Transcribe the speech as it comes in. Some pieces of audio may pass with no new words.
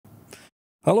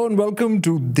Hello and welcome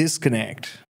to ThisConnect.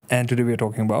 And today we are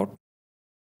talking about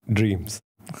Dreams.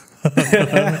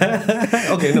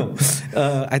 Okay, no.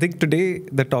 I think today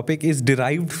the topic is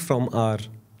derived from our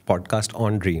podcast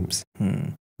on dreams.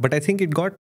 But I think it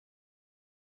got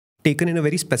taken in a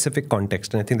very specific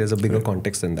context. And I think there's a bigger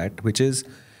context than that, which is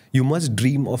you must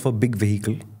dream of a big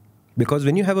vehicle. Because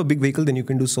when you have a big vehicle, then you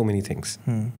can do so many things.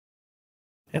 And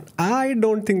I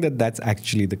don't think that that's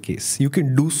actually the case. You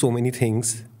can do so many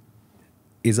things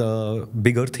is a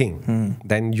bigger thing.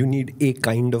 Then you need a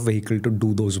kind of vehicle to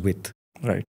do those with.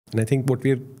 right. And I think what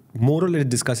we're more or less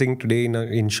discussing today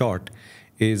in short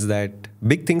is that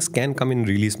big things can come in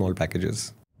really small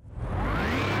packages.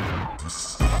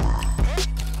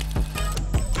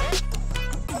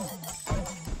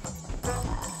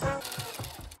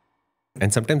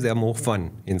 And sometimes they are more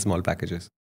fun in small packages,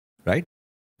 right?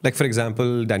 Like, for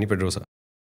example, Danny Pedrosa.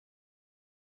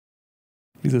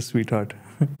 He's a sweetheart.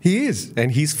 He is,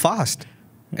 and he's fast.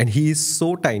 And he is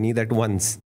so tiny that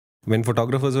once, when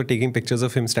photographers were taking pictures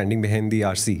of him standing behind the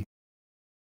RC,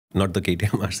 not the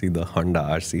KTM RC, the Honda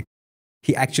RC,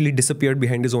 he actually disappeared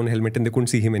behind his own helmet and they couldn't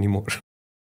see him anymore.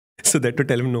 So they had to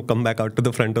tell him, no, come back out to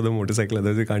the front of the motorcycle,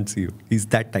 otherwise they can't see you. He's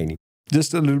that tiny.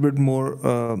 Just a little bit more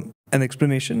an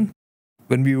explanation.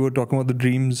 When we were talking about the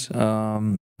dreams,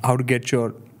 how to get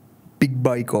your big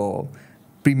bike or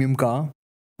premium car,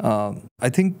 I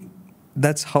think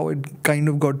that's how it kind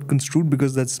of got construed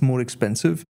because that's more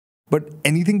expensive. But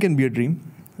anything can be a dream,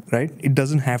 right? It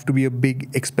doesn't have to be a big,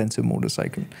 expensive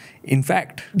motorcycle. In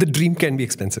fact, The dream can be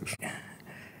expensive.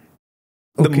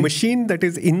 The machine that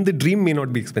is in the dream may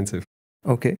not be expensive.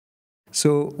 Okay.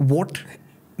 So what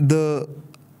the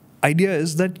idea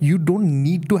is that you don't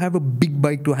need to have a big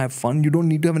bike to have fun. You don't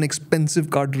need to have an expensive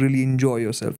car to really enjoy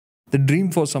yourself. The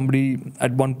dream for somebody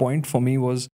at one point for me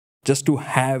was just to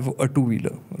have a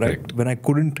two-wheeler, right? Correct. When I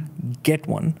couldn't get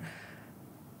one,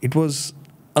 it was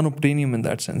unobtainium in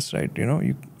that sense, right?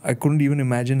 I couldn't even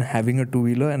imagine having a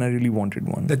two-wheeler and I really wanted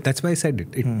one. That's why I said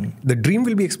it. The dream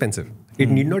will be expensive. It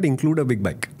need not include a big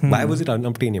bike. Why was it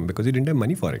unobtainium? Because you didn't have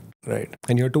money for it. Right.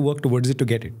 And you had to work towards it to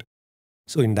get it.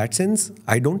 So in that sense,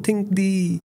 I don't think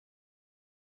the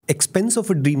expense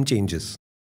of a dream changes.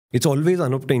 It's always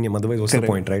unobtainium. Otherwise, what's the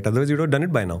point, right? Otherwise, you would have done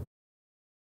it by now.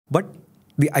 But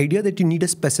the idea that you need a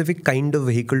specific kind of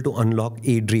vehicle to unlock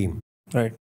a dream,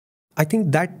 Right. I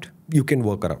think that you can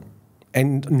work around.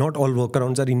 And not all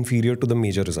workarounds are inferior to the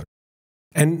major result.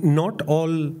 And not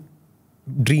all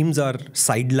dreams are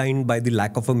sidelined by the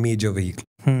lack of a major vehicle.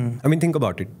 I mean, think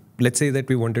about it. Let's say that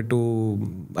we wanted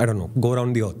to, go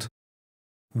around the earth.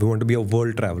 We want to be a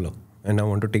world traveler. And I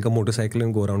want to take a motorcycle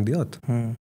and go around the earth.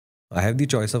 I have the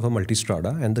choice of a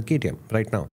Multistrada and the KTM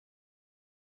right now.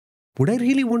 Would I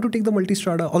really want to take the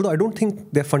Multistrada? Although I don't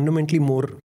think they're fundamentally more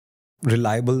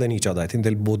reliable than each other. I think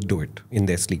they'll both do it in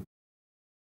their sleep.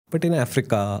 But in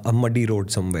Africa, a muddy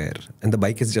road somewhere, and the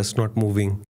bike is just not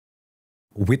moving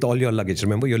with all your luggage.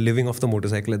 Remember, you're living off the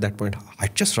motorcycle at that point.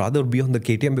 I'd just rather be on the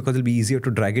KTM because it'll be easier to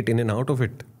drag it in and out of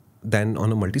it than on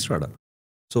a Multistrada.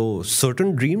 So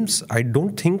certain dreams, I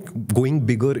don't think going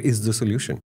bigger is the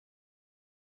solution.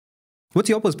 What's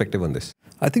your perspective on this?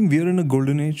 I think we are in a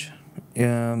golden age.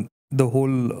 The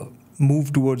whole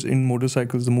move towards, in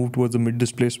motorcycles, the move towards the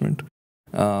mid-displacement.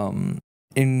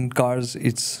 In cars,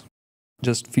 it's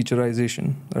just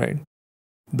featureization, right?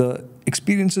 The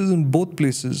experiences in both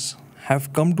places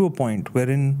have come to a point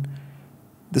wherein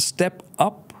the step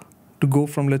up to go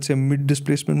from, let's say, a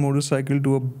mid-displacement motorcycle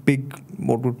to a big,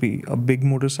 what would be a big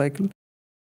motorcycle,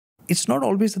 it's not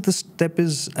always that the step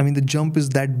is, the jump is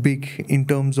that big in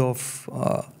terms of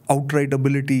outright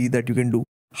ability that you can do.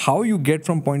 How you get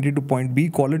from point A to point B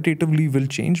qualitatively will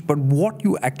change, but what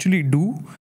you actually do,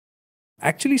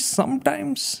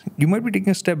 sometimes you might be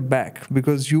taking a step back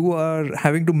because you are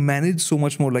having to manage so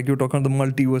much more, like you're talking about the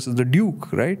Multi versus the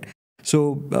Duke, right?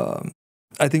 So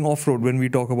I think off-road, when we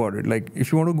talk about it, like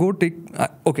if you want to go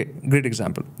take, great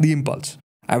example, the Impulse.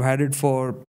 I've had it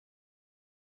for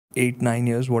 8-9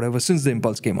 years, whatever, since the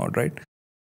Impulse came out, right?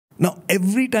 Now,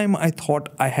 every time I thought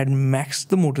I had maxed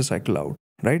the motorcycle out,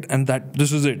 right? And that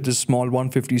this is it, this small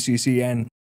 150cc and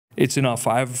it's enough.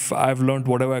 I've learned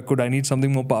whatever I could. I need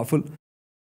something more powerful.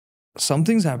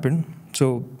 Something's happened.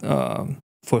 So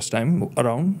first time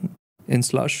around in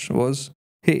slush was,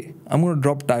 hey, I'm going to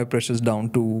drop tire pressures down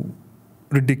to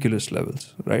ridiculous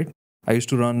levels, right? I used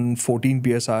to run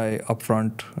 14 psi up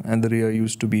front and the rear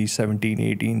used to be 17,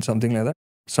 18, something like that.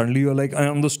 Suddenly you're like,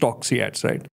 on the stock Seats,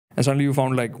 right? And suddenly you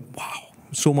found like, wow,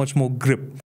 so much more grip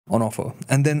on offer.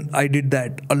 And then I did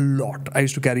that a lot. I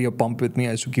used to carry a pump with me.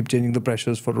 I used to keep changing the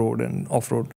pressures for road and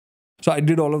off-road. So I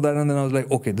did all of that and then I was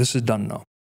like, okay, this is done now.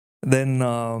 Then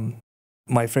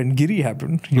my friend Giri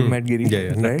happened. You met Giri, Yeah,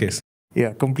 right? nutcase.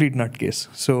 Yeah, complete nutcase.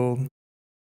 So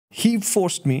he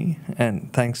forced me,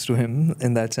 and thanks to him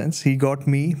in that sense, he got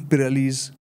me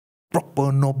Pirelli's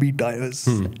proper knobby tires.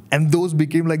 And those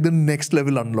became like the next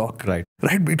level unlock. Right.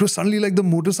 Right? It was suddenly like the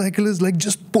motorcycle is like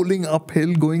just pulling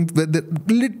uphill, going where there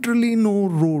literally no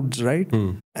roads, right?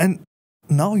 And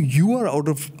now you are out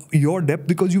of your depth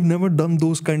because you've never done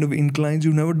those kind of inclines,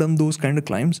 you've never done those kind of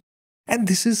climbs. And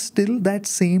this is still that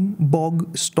same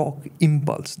bog stock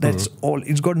impulse. That's all.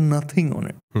 It's got nothing on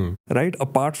it, right?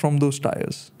 Apart from those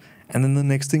tires. And then the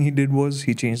next thing he did was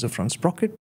he changed the front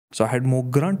sprocket. So I had more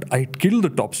grunt. I killed the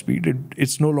top speed.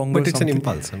 It's no longer. But it's an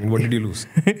impulse. I mean, what did you lose?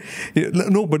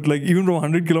 No, but like even from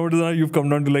 100 kilometers an hour, you've come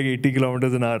down to like 80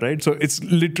 kilometers an hour, right? So it's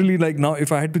literally like now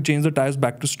if I had to change the tires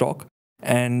back to stock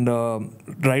and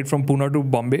ride from Pune to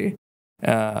Bombay,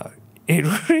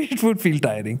 it would feel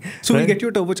tiring. So right? we'll get you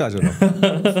a turbocharger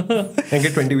now and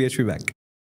get 20 bhp back.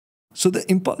 So the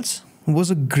impulse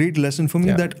was a great lesson for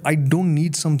me that I don't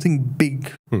need something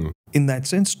big in that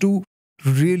sense to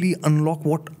really unlock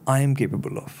what I am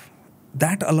capable of.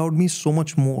 That allowed me so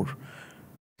much more.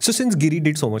 So since Giri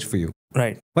did so much for you,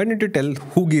 right? Why don't you tell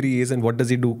who Giri is and what does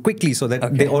he do quickly so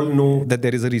that they all know that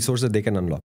there is a resource that they can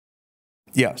unlock?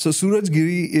 Yeah. So Suraj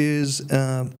Giri is,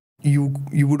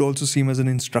 you would also see him as an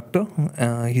instructor.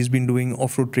 He's been doing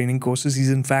off-road training courses. He's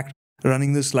in fact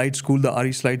running the slide school, the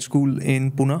RE slide school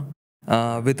in Pune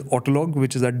with Autolog,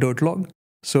 which is at Dirtlog.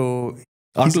 So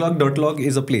Dirtlog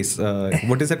is a place.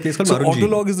 What is that place called? So Marunji.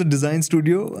 Autolog is the design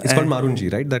studio. It's called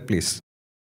Marunji, right? That place.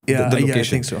 Yeah, the location. Yeah, I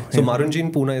think so. So Marunji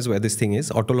in Pune is where this thing is.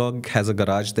 Autolog has a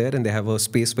garage there and they have a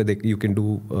space where you can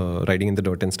do riding in the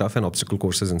dirt and stuff and obstacle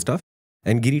courses and stuff.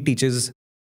 And Giri teaches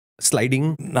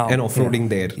sliding and off-roading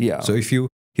there. Yeah. So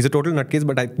he's a total nutcase,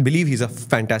 but I believe he's a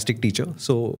fantastic teacher.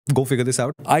 So go figure this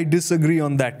out. I disagree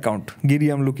on that count. Giri,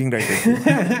 I'm looking right at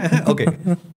you. Okay.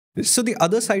 So the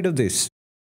other side of this,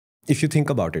 if you think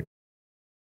about it,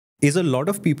 is a lot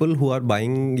of people who are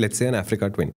buying, let's say, an Africa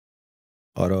Twin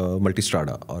or a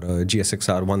Multistrada or a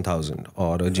GSX-R 1000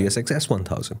 or a GSX-S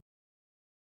 1000.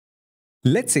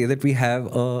 Let's say that we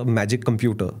have a magic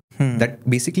computer that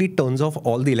basically turns off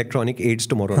all the electronic aids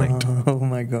tomorrow night. Oh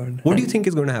my God. What do you think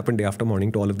is going to happen day after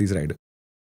morning to all of these riders?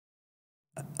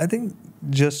 I think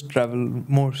just travel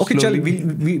more slowly. Okay, Charlie,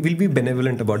 we'll be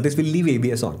benevolent about this. We'll leave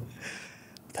ABS on.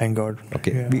 Thank God.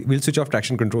 Okay. Yeah. We'll switch off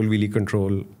traction control, wheelie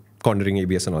control, cornering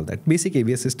ABS and all that. Basic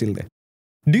ABS is still there.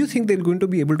 Do you think they're going to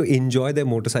be able to enjoy their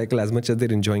motorcycle as much as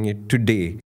they're enjoying it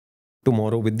today,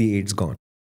 tomorrow with the aids gone?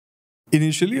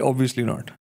 Initially, obviously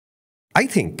not. I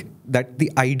think that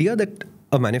the idea that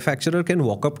a manufacturer can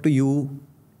walk up to you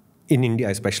in India,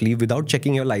 especially without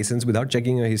checking your license, without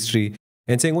checking your history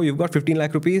and saying, oh, you've got 15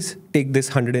 lakh rupees, take this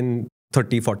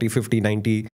 130, 40, 50,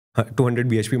 90, 200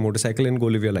 bhp motorcycle and go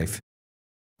live your life.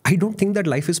 I don't think that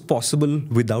life is possible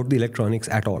without the electronics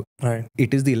at all. Right.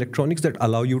 It is the electronics that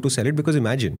allow you to sell it because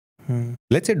imagine,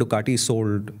 let's say Ducati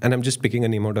sold, and I'm just picking a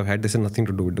name out of head, this has nothing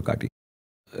to do with Ducati.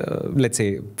 Let's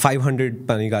say 500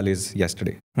 Panigales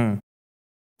yesterday.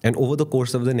 And over the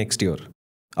course of the next year,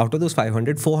 out of those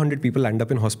 500, 400 people end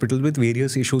up in hospital with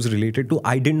various issues related to,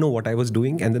 I didn't know what I was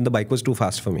doing and then the bike was too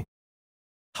fast for me.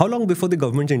 How long before the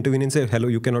government intervene and say, hello,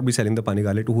 you cannot be selling the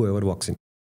Panigale to whoever walks in?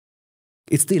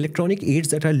 It's the electronic aids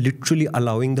that are literally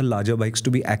allowing the larger bikes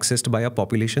to be accessed by a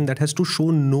population that has to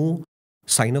show no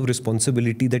sign of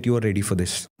responsibility that you are ready for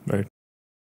this. Right.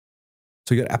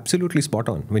 So you're absolutely spot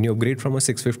on. When you upgrade from a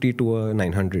 650 to a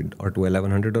 900 or to a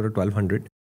 1100 or a 1200,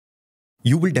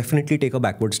 you will definitely take a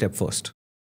backward step first.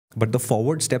 But the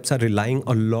forward steps are relying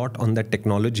a lot on that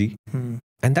technology.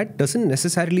 And that doesn't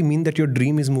necessarily mean that your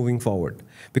dream is moving forward.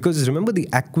 Because remember, the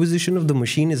acquisition of the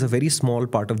machine is a very small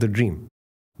part of the dream.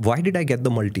 Why did I get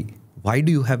the Multi? Why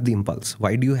do you have the Impulse?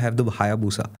 Why do you have the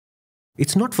Hayabusa?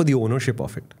 It's not for the ownership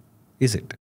of it, is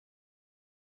it?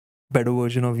 Better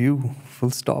version of you, full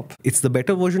stop. It's the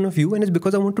better version of you and it's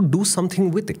because I want to do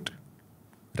something with it,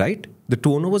 right? The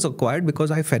 210 was acquired because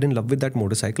I fell in love with that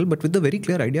motorcycle, but with the very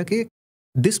clear idea that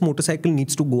this motorcycle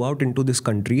needs to go out into this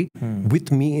country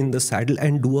with me in the saddle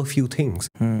and do a few things.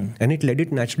 And it led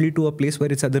it naturally to a place where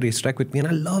it's at the racetrack with me and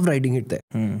I love riding it there.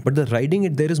 But the riding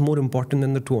it there is more important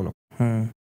than the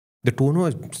 210. The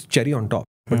 210 is cherry on top,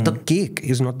 but the cake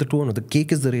is not the 210. The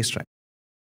cake is the racetrack.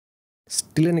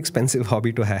 Still an expensive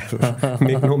hobby to have,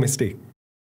 make no mistake.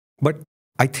 But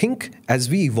I think as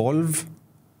we evolve,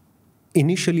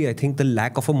 initially I think the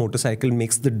lack of a motorcycle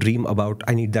makes the dream about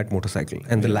I need that motorcycle.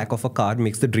 And the lack of a car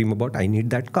makes the dream about I need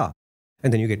that car.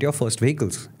 And then you get your first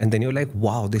vehicles. And then you're like,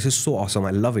 wow, this is so awesome.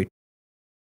 I love it.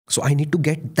 So I need to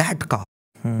get that car.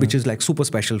 which is like super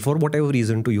special for whatever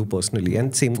reason to you personally.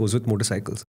 And same goes with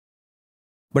motorcycles.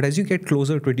 But as you get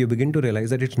closer to it, you begin to realize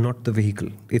that it's not the vehicle,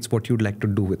 it's what you'd like to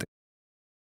do with it.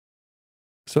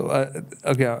 So,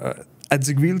 at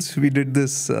Zigwheels, we did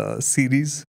this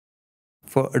series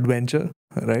for adventure,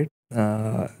 right?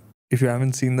 If you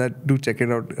haven't seen that, do check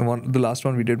it out. The last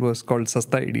one we did was called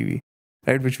Sasta ADV,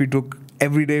 right? Which we took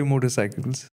everyday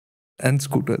motorcycles and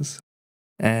scooters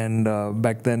and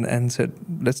back then and said,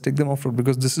 let's take them off-road,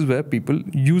 because this is where people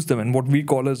use them, and what we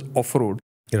call as off-road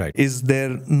is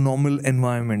their normal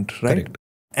environment, right? Correct.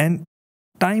 And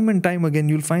time again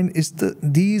you'll find is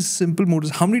these simple motors.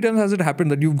 How many times has it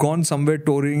happened that you've gone somewhere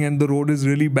touring and the road is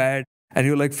really bad and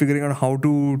you're like figuring out how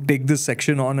to take this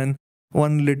section on, and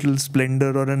one little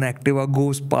Splendor or an Activa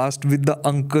goes past with the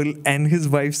uncle and his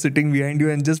wife sitting behind you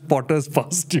and just potters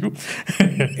past you.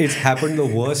 It's happened the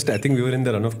worst. I think we were in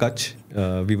the run of Kutch.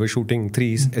 We were shooting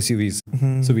 3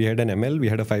 SUVs. So we had an ML, we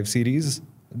had a 5 Series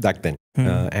back then.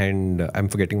 And I'm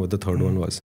forgetting what the third one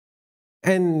was.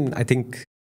 And I think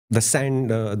the sand,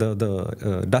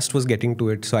 the dust was getting to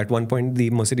it. So at one point, the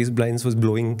Mercedes blinds was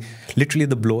blowing. Literally,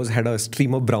 the blowers had a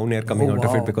stream of brown air coming out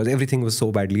of it because everything was so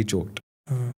badly choked.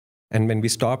 And when we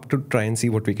stopped to try and see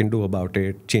what we can do about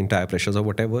it, change tire pressures or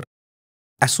whatever,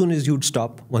 as soon as you'd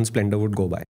stop, one Splendor would go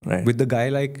by. Right. With the guy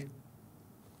like,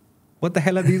 what the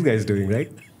hell are these guys doing,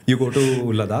 right? You go to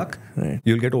Ladakh,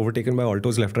 you'll get overtaken by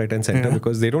altos left, right and center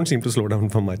because they don't seem to slow down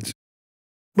for much.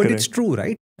 But it's true,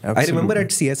 right? Absolutely. I remember at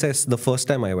CSS, the first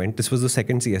time I went, this was the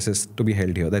second CSS to be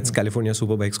held here. That's California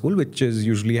Superbike School, which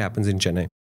usually happens in Chennai.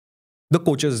 The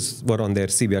coaches were on their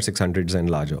CBR 600s and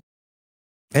larger.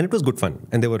 And it was good fun.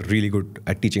 And they were really good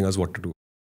at teaching us what to do.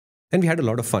 And we had a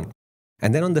lot of fun.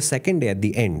 And then on the second day at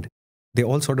the end, they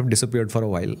all sort of disappeared for a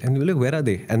while. And we were like, where are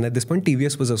they? And at this point,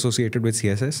 TVS was associated with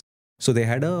CSS. So they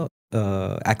had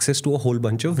access to a whole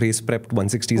bunch of race-prepped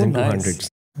 160s and 200s.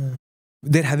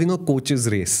 They're having a coaches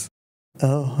race.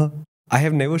 I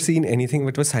have never seen anything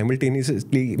which was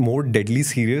simultaneously more deadly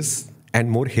serious and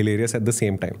more hilarious at the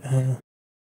same time.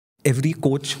 Every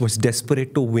coach was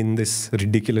desperate to win this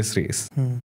ridiculous race.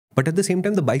 But at the same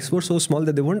time, the bikes were so small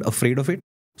that they weren't afraid of it.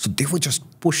 So they were just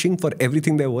pushing for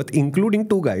everything they're worth, including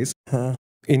 2 guys.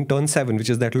 In turn 7,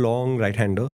 which is that long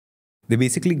right-hander, they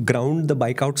basically ground the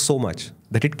bike out so much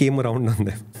that it came around on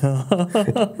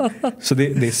them. So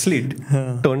they slid,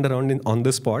 turned around on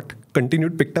the spot,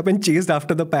 continued, picked up and chased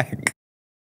after the pack.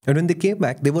 And when they came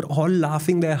back, they were all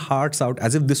laughing their hearts out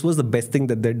as if this was the best thing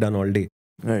that they'd done all day.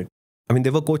 Right. I mean, they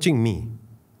were coaching me,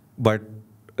 but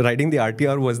riding the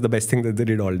RTR was the best thing that they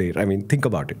did all day. I mean, think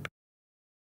about it.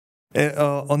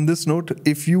 On this note,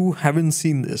 if you haven't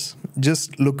seen this,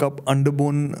 just look up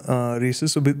underbone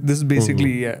races. So this is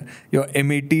basically your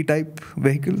M80 type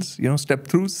vehicles,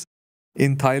 step-throughs.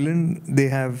 In Thailand, they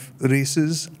have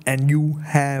races and you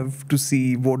have to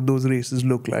see what those races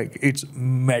look like. It's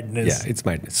madness. Yeah, it's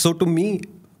madness. So to me,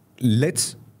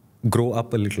 let's grow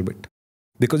up a little bit.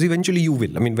 Because eventually you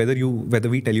will. I mean, whether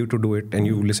we tell you to do it and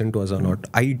you listen to us or not,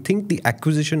 I think the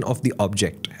acquisition of the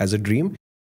object as a dream,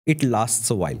 it lasts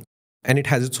a while. And it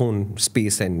has its own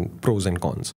space and pros and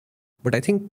cons. But I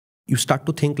think you start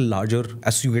to think larger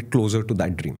as you get closer to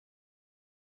that dream.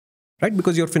 Right?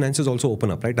 Because your finances also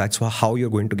open up, right? That's how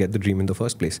you're going to get the dream in the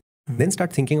first place. Then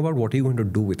start thinking about what are you going to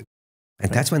do with it.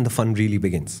 And that's when the fun really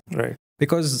begins. Right.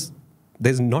 Because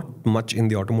there's not much in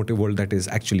the automotive world that is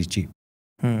actually cheap.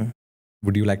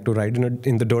 Would you like to ride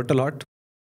in the dirt a lot?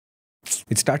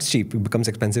 It starts cheap, it becomes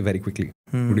expensive very quickly.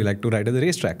 Would you like to ride at the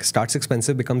racetrack? Starts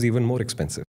expensive, becomes even more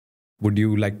expensive. Would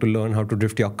you like to learn how to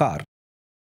drift your car?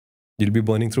 You'll be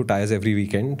burning through tires every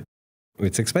weekend.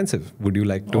 It's expensive. Would you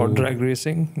like to... Or drag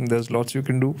racing. There's lots you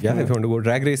can do. Yeah, if you want to go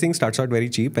drag racing, starts out very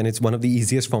cheap and it's one of the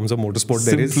easiest forms of motorsport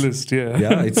there is. Simplest, yeah.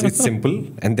 Yeah, it's simple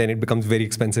and then it becomes very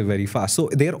expensive very fast. So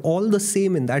they're all the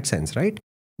same in that sense, right?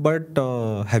 But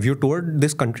have you toured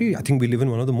this country? I think we live in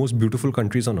one of the most beautiful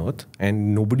countries on earth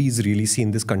and nobody's really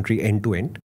seen this country end to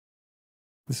end.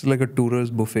 This is like a tourer's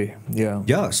buffet. Yeah.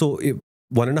 Yeah, so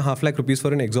 1.5 lakh rupees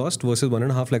for an exhaust versus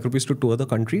 1.5 lakh rupees to tour the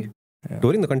country. Yeah.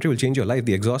 Touring the country will change your life.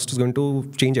 The exhaust is going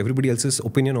to change everybody else's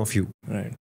opinion of you.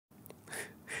 Right.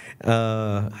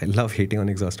 I love hating on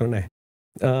exhaust, don't I?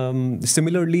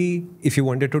 Similarly, if you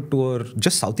wanted to tour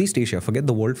just Southeast Asia, forget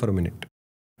the world for a minute.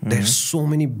 There's so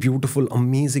many beautiful,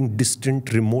 amazing,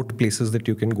 distant, remote places that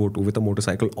you can go to with a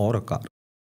motorcycle or a car.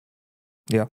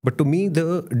 Yeah. But to me,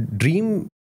 the dream,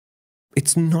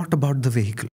 it's not about the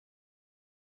vehicle.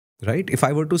 Right? If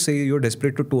I were to say you're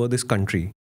desperate to tour this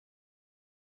country,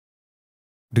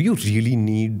 do you really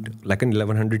need like an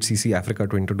 1100cc Africa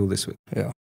twin to do this with?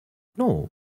 Yeah. No.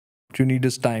 What you need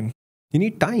is time. You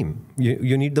need time.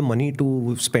 You need the money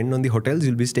to spend on the hotels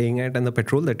you'll be staying at and the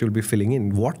petrol that you'll be filling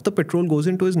in. What the petrol goes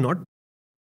into is not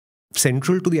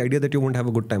central to the idea that you won't have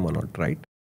a good time or not, right?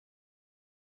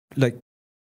 Like,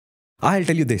 I'll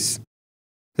tell you this.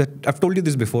 That I've told you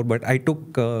this before, but I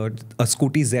took a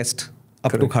Scooty Zest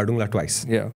up to Khardungla twice.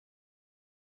 Yeah.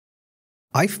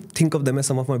 I think of them as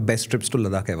some of my best trips to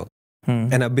Ladakh ever.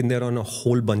 And I've been there on a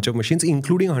whole bunch of machines,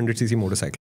 including a 100cc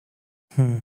motorcycle.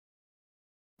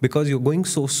 Because you're going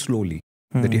so slowly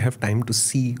that you have time to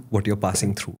see what you're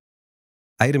passing through.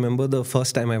 I remember the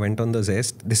first time I went on the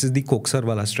Zest, this is the Koksar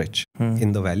wala stretch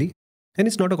in the valley. And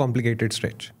it's not a complicated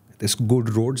stretch. There's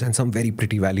good roads and some very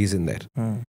pretty valleys in there.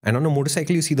 And on a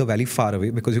motorcycle, you see the valley far away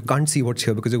because you can't see what's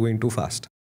here because you're going too fast.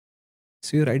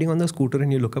 So you're riding on the scooter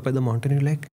and you look up at the mountain and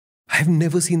you're like, I've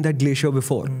never seen that glacier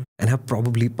before. And have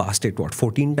probably passed it,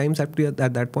 14 times at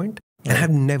that point? And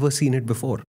I've never seen it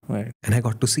before. Right. And I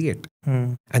got to see it.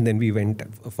 And then we went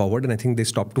forward and I think they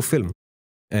stopped to film.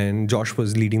 And Josh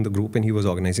was leading the group and he was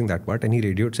organizing that part. And he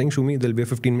radioed saying, Shumi, there'll be a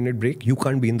 15-minute break. You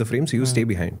can't be in the frame, so you stay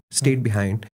behind. Stayed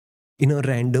behind in a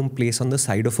random place on the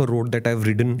side of a road that I've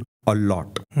ridden a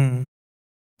lot.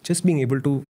 Just being able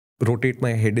to rotate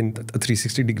my head in a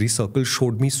 360-degree circle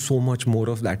showed me so much more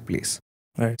of that place.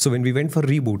 Right. So when we went for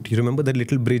reboot, you remember the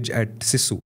little bridge at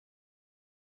Sissu?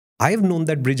 I've known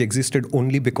that bridge existed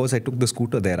only because I took the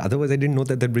scooter there. Otherwise, I didn't know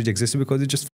that bridge existed because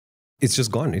it's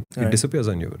just gone. It disappears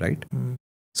on you, right?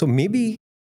 So maybe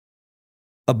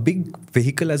a big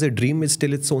vehicle as a dream is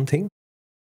still its own thing.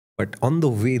 But on the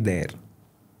way there,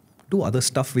 do other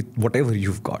stuff with whatever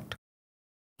you've got.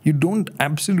 You don't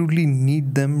absolutely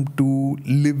need them to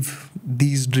live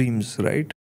these dreams, right?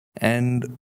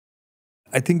 And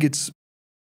I think it's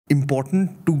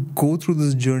important to go through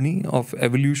this journey of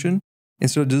evolution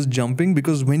instead of just jumping,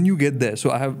 because when you get there, so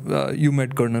I have, you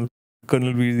met Colonel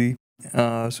Virdi.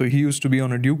 So he used to be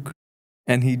on a Duke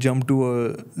and he jumped to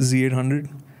a Z800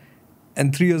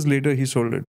 and 3 years later he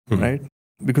sold it, right?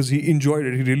 Because he enjoyed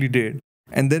it, he really did.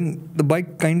 And then the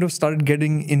bike kind of started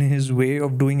getting in his way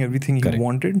of doing everything he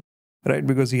wanted, right?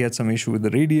 Because he had some issue with the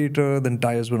radiator, then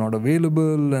tires were not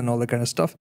available and all that kind of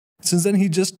stuff. Since then, he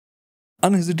just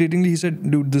unhesitatingly, he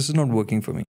said, dude, this is not working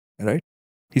for me, right?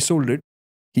 He sold it.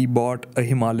 He bought a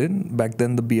Himalayan, back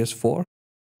then the BS4.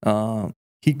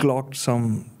 He clocked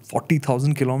some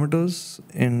 40,000 kilometers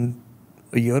in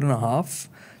a year and a half.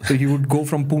 So he would go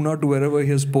from Pune to wherever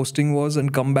his posting was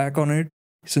and come back on it.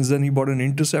 Since then, he bought an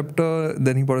Interceptor,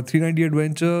 then he bought a 390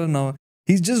 Adventure. Now,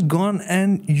 he's just gone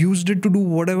and used it to do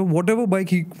whatever bike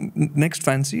he next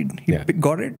fancied. He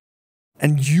got it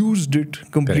and used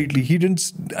it completely. He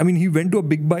went to a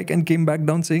big bike and came back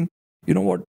down saying, you know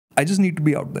what, I just need to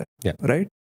be out there, right?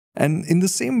 And in the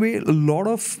same way, a lot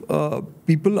of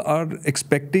people are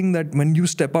expecting that when you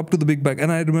step up to the big bike,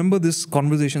 and I remember this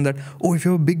conversation that, oh, if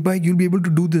you have a big bike, you'll be able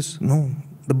to do this. No.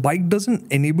 The bike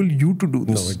doesn't enable you to do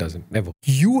this. No, it doesn't. Never.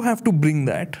 You have to bring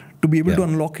that to be able to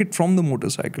unlock it from the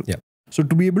motorcycle. Yeah. So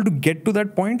to be able to get to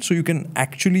that point so you can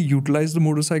actually utilize the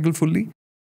motorcycle fully,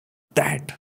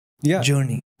 that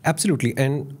journey. Absolutely.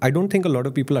 And I don't think a lot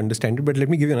of people understand it, but let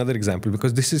me give you another example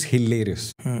because this is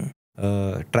hilarious.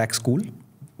 Track school,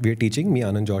 we are teaching, me,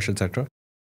 Anand, Josh, etc.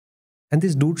 And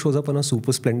this dude shows up on a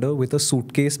Super Splendor with a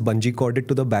suitcase bungee corded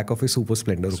to the back of his Super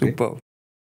Splendor. Okay? Super.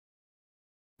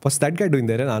 What's that guy doing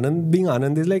there? And Anand, being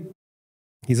Anand, is like,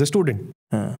 he's a student.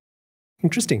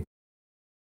 Interesting.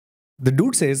 The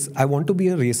dude says, I want to be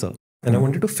a racer and I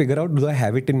wanted to figure out, do I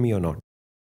have it in me or not?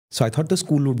 So I thought the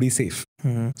school would be safe.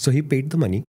 So he paid the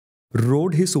money,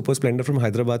 rode his Super Splendor from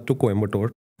Hyderabad to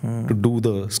Coimbatore to do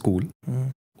the school,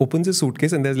 opens his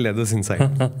suitcase and there's leathers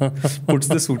inside, puts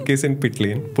the suitcase in pit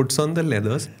lane, puts on the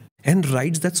leathers and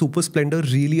rides that Super Splendor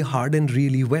really hard and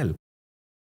really well.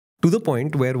 To the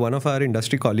point where one of our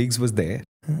industry colleagues was there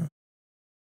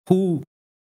who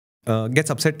gets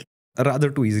upset rather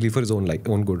too easily for his own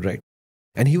good, right?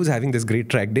 And he was having this great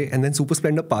track day and then Super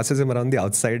Splendor passes him around the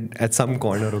outside at some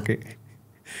corner, okay?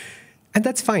 And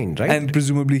that's fine, right? And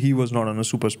presumably he was not on a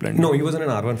Super Splendor. No, he was on an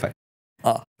R15.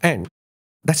 And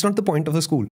that's not the point of the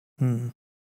school.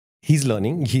 He's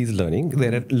learning.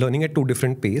 They're learning at 2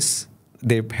 different pace.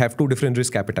 They have 2 different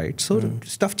risk appetites. So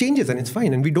stuff changes and it's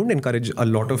fine. And we don't encourage a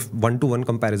lot of one-to-one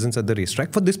comparisons at the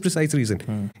racetrack for this precise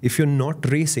reason. If you're not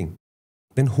racing,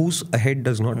 then who's ahead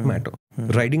does not matter.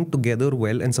 Riding together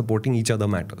well and supporting each other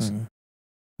matters.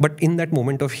 But in that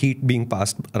moment of heat being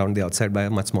passed around the outside by a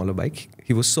much smaller bike,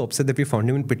 he was so upset that we found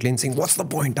him in pit lane saying, what's the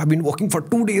point? I've been working for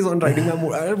 2 days on riding my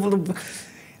motor.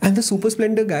 And the Super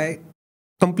Splendor guy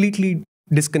completely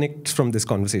disconnects from this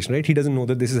conversation, right? He doesn't know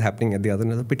that this is happening at the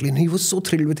other pit lane. He was so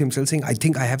thrilled with himself saying, I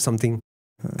think I have something.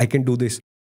 I can do this.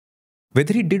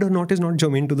 Whether he did or not is not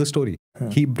germane to the story.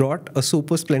 He brought a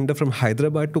Super Splendor from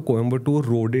Hyderabad to Coimbatore,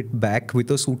 rode it back with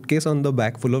a suitcase on the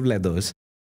back full of leathers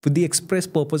with the express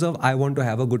purpose of, I want to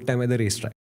have a good time at the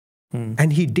racetrack.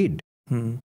 And he did.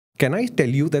 Can I tell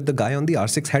you that the guy on the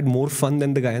R6 had more fun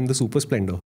than the guy on the Super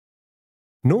Splendor?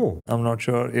 No. I'm not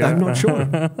sure. Yeah. I'm not sure.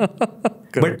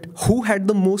 But who had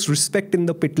the most respect in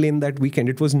the pit lane that weekend?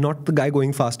 It was not the guy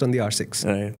going fast on the R6.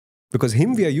 Right. Because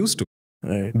him we are used to.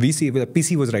 Right.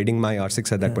 PC was riding my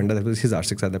R6 at that point. That was his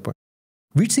R6 at that point.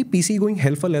 We'd see PC going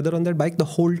hell for leather on that bike the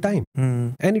whole time.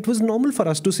 And it was normal for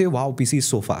us to say, wow, PC is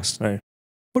so fast. Right.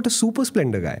 But a Super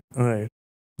Splendor guy, right,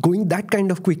 going that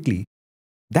kind of quickly,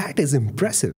 that is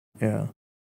impressive. Yeah.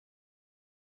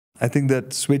 I think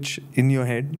that switch in your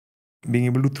head, being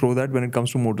able to throw that when it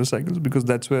comes to motorcycles, because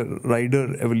that's where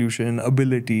rider evolution,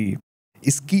 ability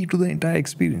is key to the entire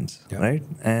experience, right?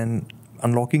 And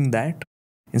unlocking that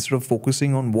instead of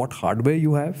focusing on what hardware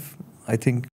you have, I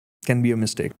think can be a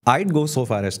mistake. I'd go so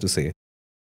far as to say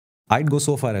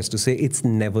it's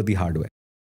never the hardware.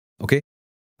 Okay?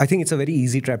 I think it's a very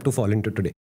easy trap to fall into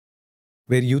today,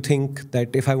 where you think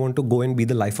that if I want to go and be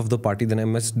the life of the party, then I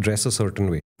must dress a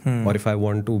certain way. Or if I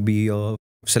want to be a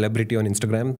celebrity on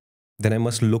Instagram, then I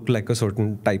must look like a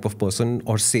certain type of person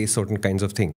or say certain kinds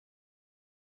of things.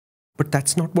 But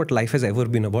that's not what life has ever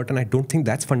been about. And I don't think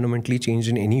that's fundamentally changed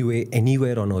in any way,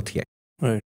 anywhere on earth yet.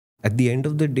 Right. At the end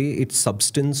of the day, it's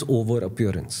substance over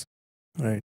appearance.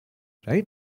 Right. Right?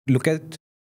 Look at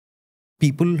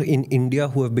people in India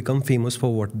who have become famous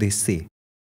for what they say.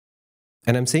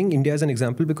 And I'm saying India as an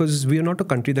example because we are not a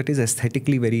country that is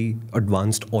aesthetically very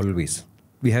advanced always.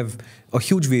 We have a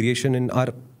huge variation in our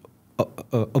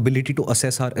ability to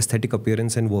assess our aesthetic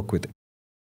appearance and work with it.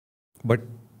 But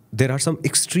there are some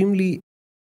extremely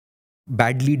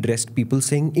badly dressed people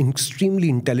saying extremely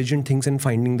intelligent things and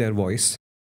finding their voice.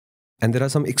 And there are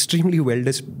some extremely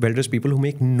well-dressed people who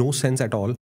make no sense at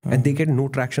all and they get no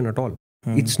traction at all.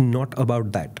 It's not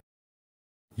about that.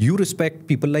 You respect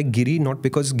people like Giri not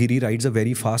because Giri rides a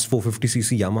very fast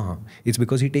 450cc Yamaha. It's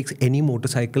because he takes any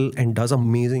motorcycle and does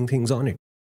amazing things on it.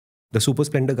 The Super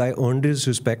Splendor guy earned his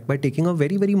respect by taking a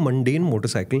very, very mundane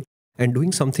motorcycle and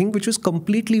doing something which was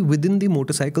completely within the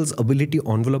motorcycle's ability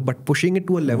envelope, but pushing it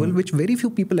to a level which very few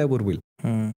people ever will.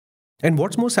 And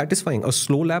what's more satisfying, a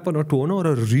slow lap on a 210 or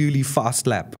a really fast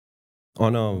lap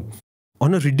on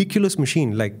a ridiculous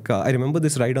machine? Like I remember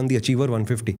this ride on the Achiever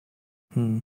 150.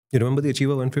 You remember the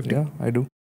Achiever 150? Yeah, I do.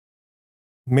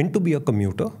 Meant to be a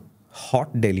commuter,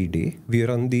 hot Delhi day. We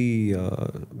were on the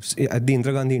at the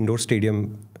Indira Gandhi Indoor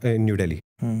Stadium in New Delhi,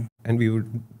 and we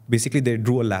would basically they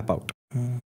drew a lap out,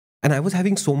 and I was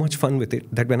having so much fun with it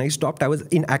that when I stopped, I was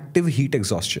in active heat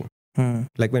exhaustion.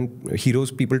 Like when heroes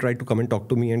people tried to come and talk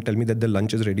to me and tell me that the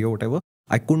lunch is ready or whatever,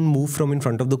 I couldn't move from in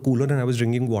front of the cooler and I was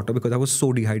drinking water because I was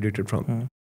so dehydrated from.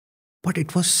 But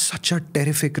it was such a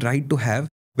terrific ride to have.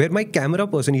 Where my camera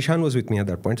person, Ishan, was with me at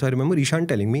that point. So I remember Ishan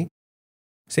telling me,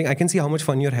 saying, I can see how much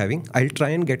fun you're having. I'll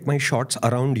try and get my shots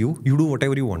around you. You do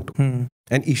whatever you want to.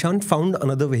 And Ishan found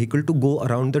another vehicle to go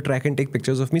around the track and take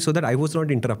pictures of me so that I was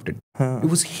not interrupted. It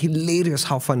was hilarious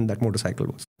how fun that motorcycle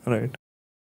was. Right.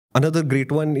 Another great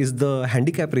one is the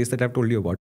handicap race that I've told you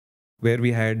about, where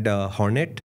we had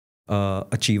Hornet,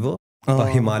 Achiever,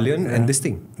 Himalayan, and this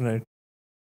thing. Right.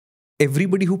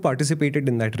 Everybody who participated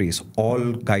in that race,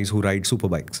 all guys who ride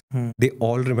superbikes, they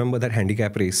all remember that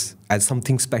handicap race as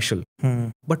something special.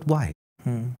 But why?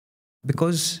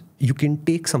 Because you can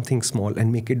take something small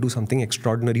and make it do something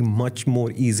extraordinary much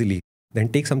more easily than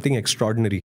take something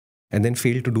extraordinary and then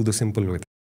fail to do the simple with it.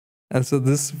 And so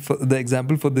the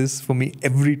example for this for me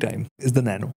every time is the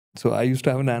Nano. So I used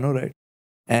to have a Nano, right?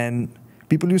 And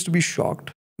people used to be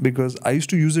shocked because I used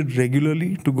to use it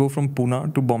regularly to go from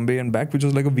Pune to Bombay and back, which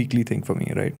was like a weekly thing for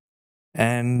me, right?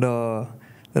 And the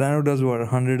Nano does what,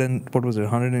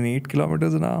 108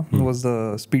 kilometers an hour was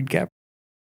the speed cap.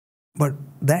 But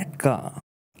that car,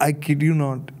 I kid you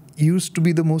not, used to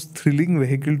be the most thrilling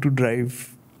vehicle to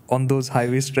drive on those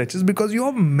highway stretches because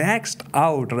you're maxed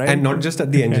out, right? And not just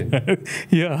at the engine.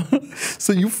 Yeah.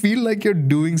 So you feel like you're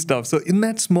doing stuff. So in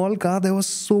that small car, there was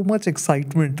so much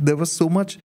excitement. There was so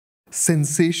much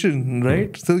sensation,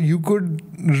 right? So you could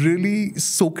really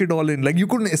soak it all in. Like you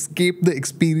couldn't escape the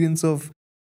experience of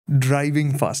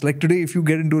driving fast. Like today, if you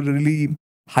get into a really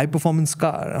high performance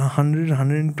car, 100,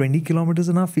 120 kilometers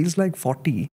an hour feels like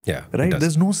 40. Yeah. Right?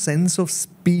 There's no sense of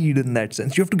speed in that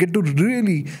sense. You have to get to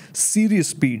really serious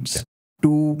speeds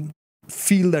to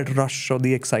feel that rush or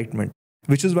the excitement.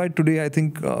 Which is why today I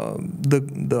think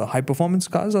the high performance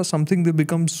cars are something that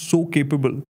become so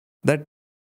capable that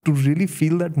to really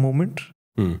feel that moment,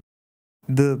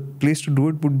 the place to do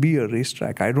it would be a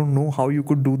racetrack. I don't know how you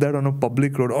could do that on a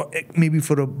public road, or maybe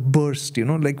for a burst,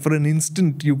 like for an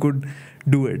instant you could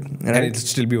do it. Right? And it'll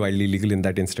still be wildly illegal in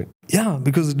that instant. Yeah,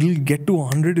 because it'll get to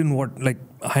 100 in what, like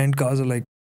high-end cars are like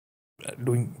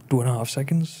doing 2.5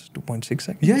 seconds, 2.6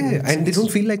 seconds. Yeah, and they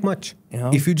don't feel like much.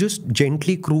 Yeah. If you just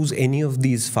gently cruise any of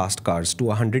these fast cars to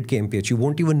 100 kmph, you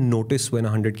won't even notice when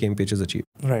 100 kmph is achieved.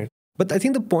 Right. But I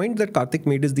think the point that Karthik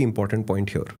made is the important point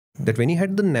here. That when he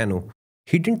had the Nano,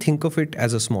 he didn't think of it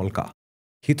as a small car.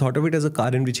 He thought of it as a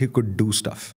car in which he could do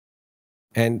stuff.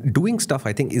 And doing stuff,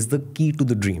 I think, is the key to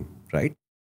the dream, right?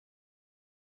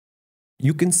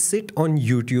 You can sit on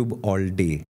YouTube all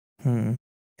day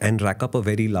and rack up a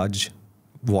very large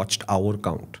watched hour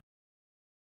count.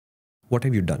 What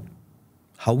have you done?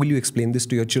 How will you explain this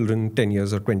to your children 10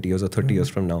 years or 20 years or 30 years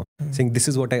from now? Saying, this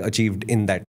is what I achieved in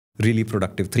that really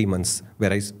productive 3 months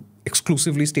where I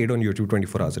exclusively stayed on YouTube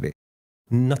 24 hours a day.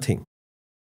 Nothing.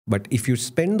 But if you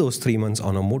spend those 3 months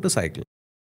on a motorcycle,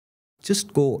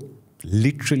 just go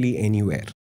literally anywhere.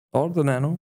 Or the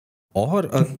Nano. Or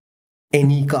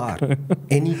any car.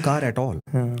 Any car at all.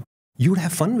 Yeah. You'd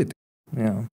have fun with it.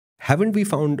 Yeah. Haven't we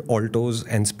found Altos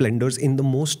and Splendors in the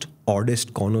most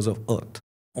oddest corners of Earth?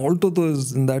 Alto though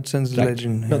is in that sense Right.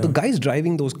 legend. Now, the guys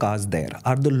driving those cars there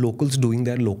are the locals doing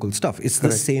their local stuff. It's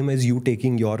the same as you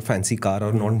taking your fancy car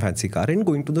or non-fancy car and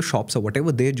going to the shops or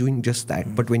whatever. They're doing just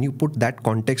that. But when you put that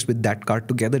context with that car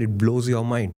together, it blows your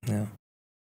mind. Yeah.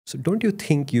 So don't you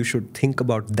think you should think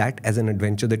about that as an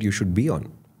adventure that you should be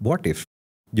on? What if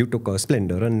you took a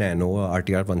Splendor, a Nano, a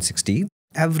RTR 160,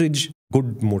 average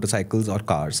good motorcycles or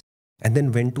cars, and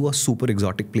then went to a super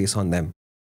exotic place on them?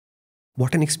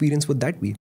 What an experience would that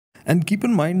be? And keep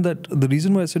in mind that the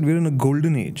reason why I said we're in a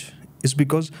golden age is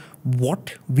because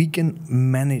what we can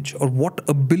manage or what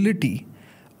ability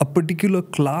a particular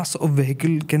class of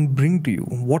vehicle can bring to you,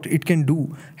 what it can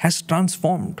do, has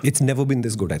transformed. It's never been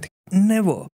this good, I think.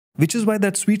 Never. Which is why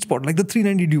that sweet spot, like the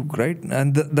 390 Duke, right?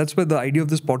 And that's where the idea of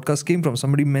this podcast came from.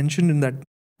 Somebody mentioned in that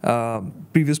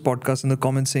previous podcast in the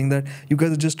comments saying that you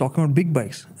guys are just talking about big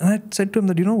bikes. And I said to him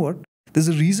that, you know what? There's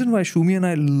a reason why Shumi and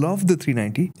I love the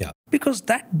 390. Yeah. Because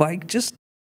that bike just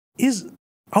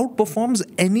outperforms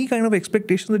any kind of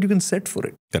expectation that you can set for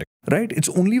it. Correct. Right? It's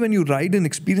only when you ride and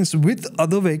experience with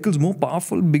other vehicles, more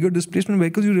powerful, bigger displacement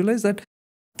vehicles, you realize that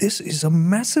this is a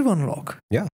massive unlock.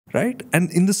 Yeah. Right?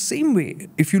 And in the same way,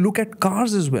 if you look at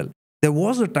cars as well, there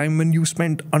was a time when you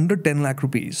spent under 10 lakh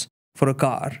rupees for a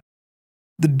car.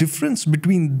 The difference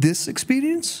between this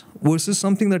experience versus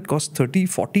something that costs 30,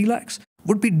 40 lakhs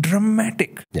would be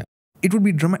dramatic. Yeah. It would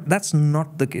be dramatic. That's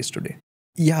not the case today.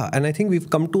 Yeah, and I think we've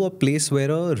come to a place where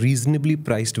a reasonably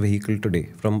priced vehicle today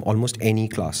from almost any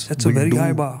class. That's a very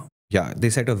high bar. Yeah,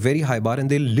 they set a very high bar and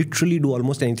they literally do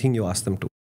almost anything you ask them to.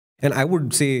 And I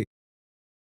would say,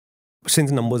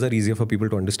 since numbers are easier for people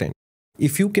to understand,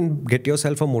 if you can get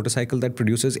yourself a motorcycle that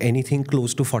produces anything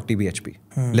close to 40 bhp,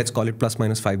 let's call it plus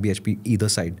minus 5 bhp either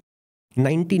side,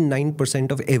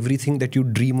 99% of everything that you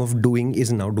dream of doing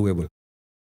is now doable.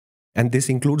 And this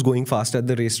includes going fast at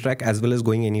the racetrack as well as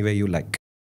going anywhere you like.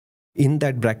 In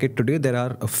that bracket today, there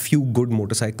are a few good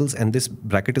motorcycles, and this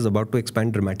bracket is about to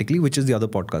expand dramatically, which is the other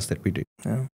podcast that we did.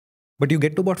 Yeah. But you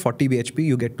get to about 40 bhp,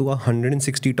 you get to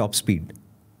 160 top speed.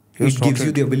 You're It gives you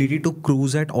sorted. the ability to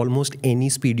cruise at almost any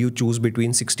speed you choose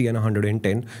between 60 and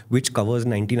 110, which covers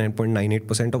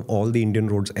 99.98% of all the Indian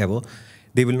roads ever.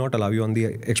 They will not allow you on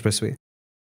the expressway.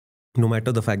 No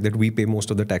matter the fact that we pay most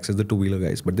of the taxes, the two-wheeler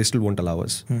guys, but they still won't allow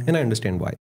us. And I understand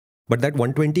why. But that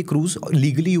 120 cruise,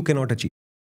 legally you cannot achieve.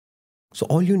 So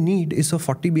all you need is a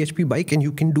 40 bhp bike and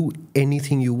you can do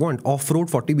anything you want. Off-road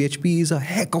 40 bhp is a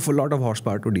heck of a lot of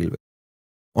horsepower to deal with.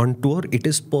 On tour, it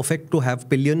is perfect to have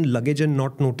pillion, luggage and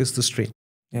not notice the strain.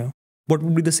 Yeah. What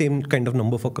would be the same kind of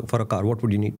number for a car? What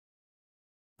would you need?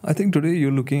 I think today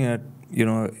you're looking at,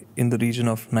 in the region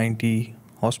of 90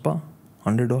 horsepower,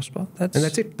 100 horsepower. And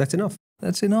that's it. That's enough.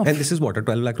 That's enough. And this is what, a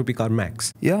 12 lakh rupee car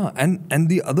max. Yeah. And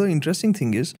the other interesting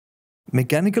thing is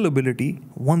mechanical ability,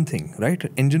 one thing, right?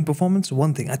 Engine performance,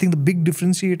 one thing. I think the big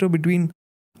differentiator between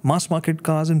mass market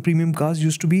cars and premium cars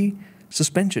used to be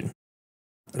suspension,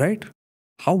 right?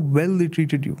 How well they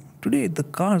treated you. Today, the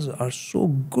cars are so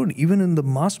good, even in the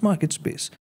mass market space,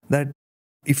 that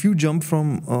if you jump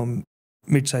from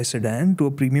mid-size sedan to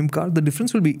a premium car, the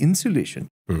difference will be insulation.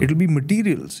 It will be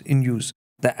materials in use.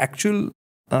 The actual,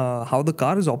 how the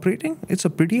car is operating, it's a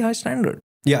pretty high standard.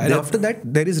 Yeah, and after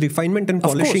that, there is refinement and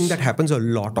polishing that happens a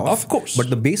lot of. Of course.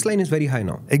 But the baseline is very high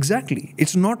now. Exactly.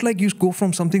 It's not like you go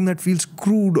from something that feels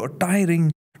crude or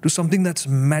tiring to something that's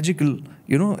magical,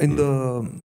 in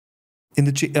the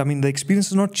the experience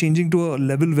is not changing to a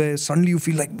level where suddenly you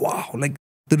feel like, wow. Like,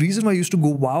 the reason why I used to go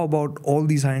wow about all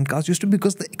these high-end cars used to be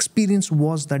because the experience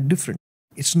was that different.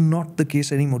 It's not the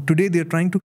case anymore. Today, they're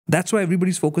trying to, that's why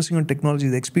everybody's focusing on technology.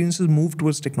 The experiences move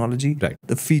towards technology, Right.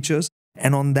 the features.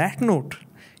 And on that note,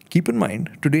 keep in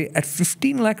mind, today at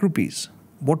 15 lakh rupees,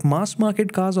 what mass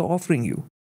market cars are offering you,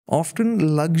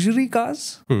 often luxury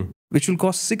cars, which will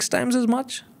cost 6 times as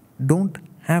much, don't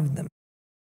have them.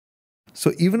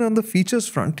 So even on the features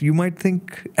front, you might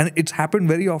think, and it's happened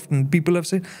very often, people have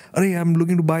said, "Arey, I'm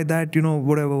looking to buy that,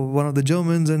 whatever, one of the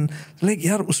Germans," and like,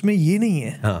 yaar, usme ye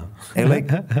nahi hai. And like,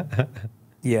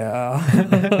 yeah.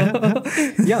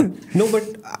 Yeah. No, but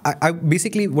I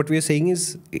basically what we are saying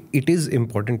is it is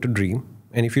important to dream.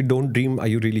 And if you don't dream, are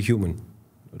you really human?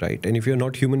 Right? And if you're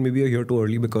not human, maybe you're here too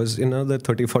early, because in another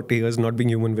 30, 40 years, not being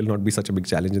human will not be such a big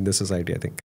challenge in this society, I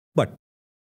think. But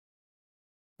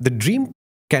the dream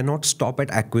cannot stop at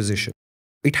acquisition.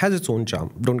 It has its own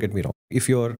charm. Don't get me wrong. If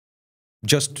you're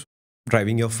just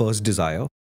driving your first desire,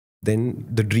 then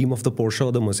the dream of the Porsche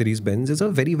or the Mercedes-Benz is a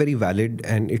very, very valid,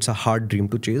 and it's a hard dream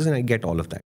to chase, and I get all of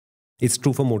that. It's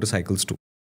true for motorcycles too.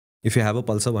 If you have a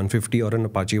Pulsar 150 or an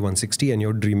Apache 160 and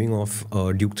you're dreaming of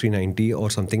a Duke 390 or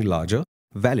something larger,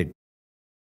 valid.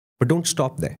 But don't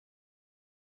stop there.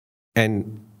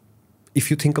 And if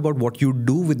you think about what you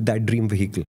do with that dream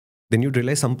vehicle, then you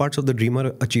realize some parts of the dream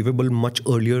are achievable much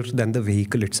earlier than the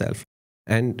vehicle itself.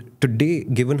 And today,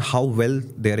 given how well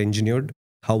they are engineered,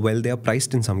 how well they are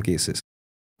priced in some cases,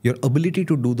 your ability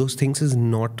to do those things is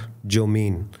not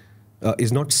germane,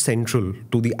 is not central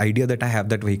to the idea that I have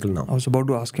that vehicle now. I was about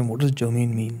to ask him, what does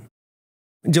germane mean?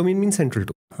 Germane means central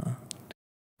to.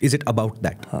 Is it about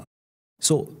that?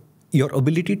 So your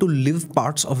ability to live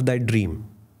parts of that dream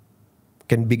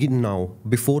can begin now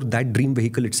before that dream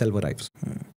vehicle itself arrives.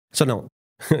 So now,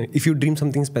 if you dream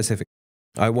something specific,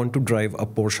 I want to drive a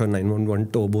Porsche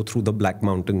 911 Turbo through the Black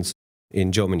Mountains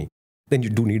in Germany, then you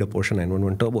do need a Porsche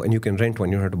 911 Turbo, and you can rent one,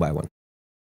 you don't have to buy one.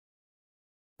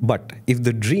 But if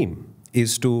the dream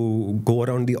is to go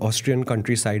around the Austrian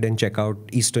countryside and check out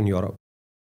Eastern Europe,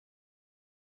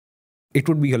 it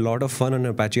would be a lot of fun on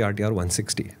an Apache RTR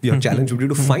 160. Your challenge would be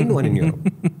to find one in Europe.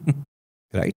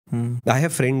 Right? I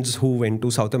have friends who went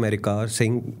to South America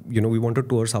saying, we want to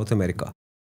tour South America.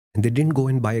 And they didn't go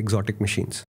and buy exotic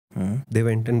machines. They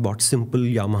went and bought simple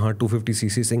Yamaha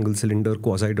 250cc single cylinder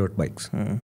quasi dirt bikes.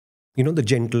 The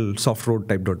gentle soft road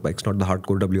type dirt bikes, not the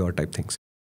hardcore WR type things.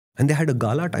 And they had a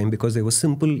gala time because they were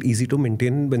simple, easy to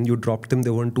maintain. When you dropped them, they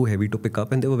weren't too heavy to pick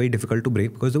up, and they were very difficult to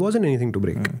break because there wasn't anything to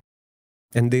break.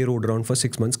 And they rode around for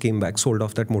 6 months, came back, sold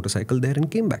off that motorcycle there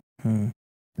and came back.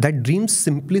 That dream's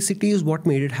simplicity is what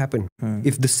made it happen.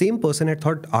 If the same person had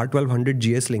thought R1200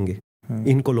 GS lenge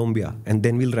in Colombia, and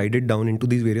then we'll ride it down into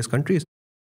these various countries,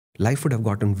 life would have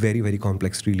gotten very, very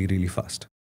complex really, really fast.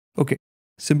 Okay.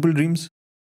 Simple dreams.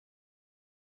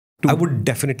 I would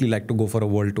definitely like to go for a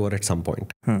world tour at some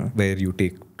point where you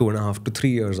take 2.5 to 3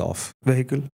 years off.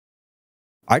 Vehicle.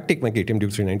 I'd take my KTM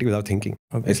Duke 390 without thinking.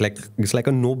 Okay. It's like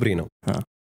a no-brainer.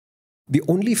 The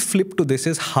only flip to this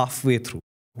is halfway through.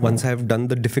 Once I have done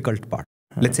the difficult part.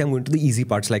 Let's say I'm going to the easy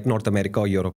parts like North America or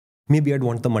Europe. Maybe I'd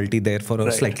want the multi there for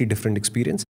a slightly different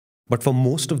experience. But for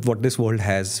most of what this world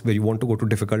has, where you want to go to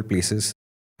difficult places,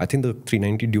 I think the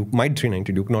 390 Duke, my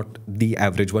 390 Duke, not the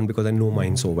average one, because I know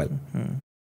mine so well.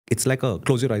 It's like a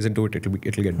close your eyes and do it,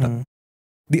 it'll get done.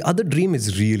 The other dream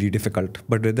is really difficult,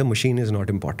 but the machine is not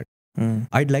important.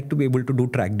 I'd like to be able to do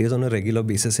track days on a regular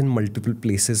basis in multiple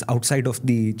places outside of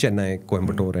the Chennai,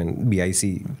 Coimbatore and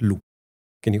BIC loop.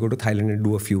 Can you go to Thailand and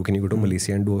do a few? Can you go to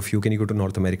Malaysia and do a few? Can you go to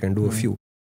North America and do a few?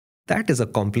 That is a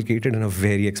complicated and a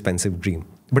very expensive dream.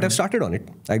 But I've started on it.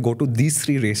 I go to these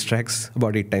 3 racetracks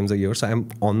about 8 times a year, so I'm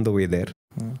on the way there.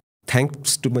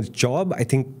 Thanks to my job, I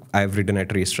think I've ridden at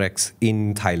racetracks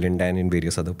in Thailand and in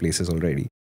various other places already.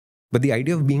 But the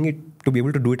idea of to be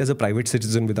able to do it as a private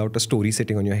citizen without a story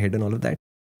sitting on your head and all of that,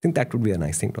 I think that would be a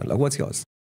nice thing to unlock. What's yours?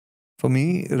 For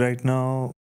me, right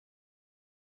now,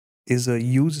 is a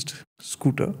used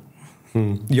scooter.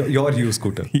 Your used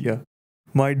scooter? Yeah.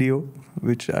 My Dio,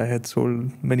 which I had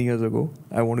sold many years ago.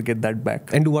 I want to get that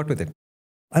back. And do what with it?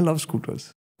 I love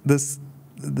scooters.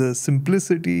 The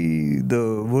simplicity,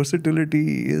 the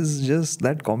versatility is just,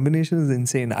 that combination is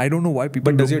insane. I don't know why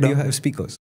people. But does your Dio have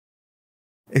speakers?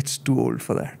 It's too old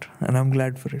for that, and I'm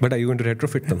glad for it. But are you going to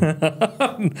retrofit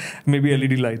them? Maybe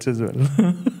LED lights as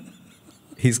well.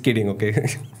 He's kidding, okay?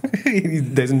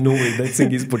 There's no way that thing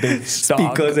he's putting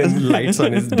speakers and lights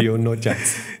on his Dio, no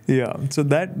chance. Yeah, so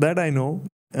that I know.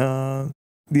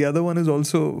 The other one is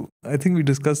also, I think we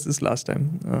discussed this last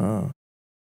time,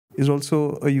 is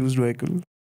also a used vehicle.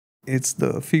 It's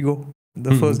the Figo.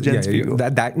 The first gen's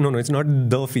Figo. No, it's not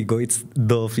the Figo. It's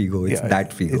the Figo. It's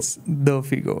that Figo. It's the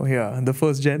Figo. Yeah, the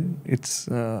first gen. It's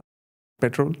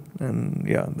petrol, and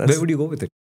yeah. Where would you go with it?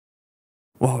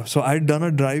 Wow. So I'd done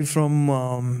a drive from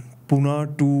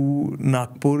Pune to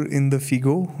Nagpur in the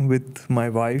Figo with my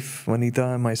wife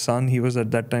Vanita and my son. He was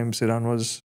at that time. Siran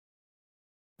was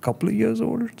a couple of years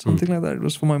old, something like that. It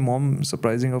was for my mom,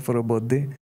 surprising her for her birthday.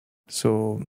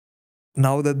 So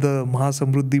now that the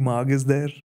Mahasamruddhi Marg is there,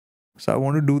 so I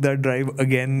want to do that drive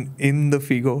again in the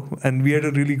Figo. And we had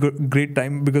a really great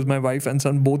time because my wife and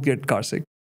son both get car sick.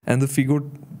 And the Figo,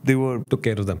 they took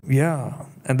care of them. Yeah.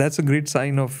 And that's a great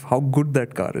sign of how good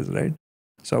that car is, right?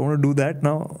 So I want to do that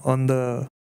now on the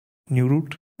new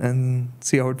route and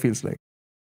see how it feels like.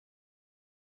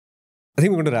 I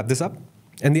think we're going to wrap this up.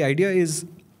 And the idea is,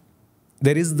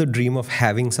 there is the dream of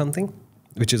having something,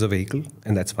 which is a vehicle,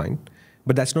 and that's fine.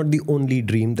 But that's not the only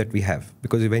dream that we have,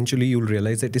 because eventually you'll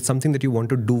realize that it's something that you want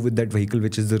to do with that vehicle,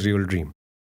 which is the real dream.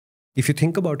 If you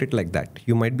think about it like that,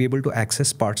 you might be able to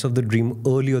access parts of the dream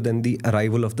earlier than the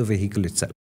arrival of the vehicle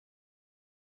itself.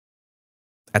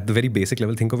 At the very basic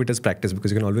level, think of it as practice,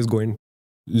 because you can always go in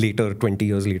later, 20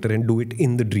 years later, and do it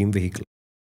in the dream vehicle.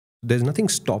 There's nothing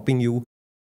stopping you,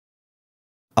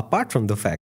 apart from the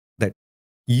fact that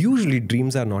usually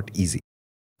dreams are not easy.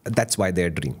 That's why they're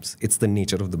dreams. It's the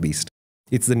nature of the beast.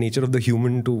 It's the nature of the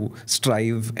human to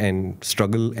strive and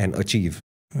struggle and achieve.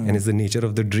 And it's the nature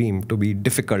of the dream to be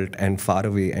difficult and far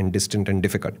away and distant and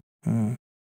difficult.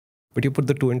 But you put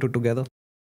the two and two together,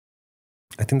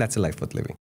 I think that's a life worth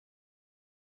living.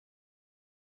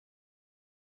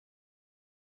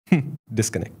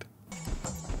 ThisConnect.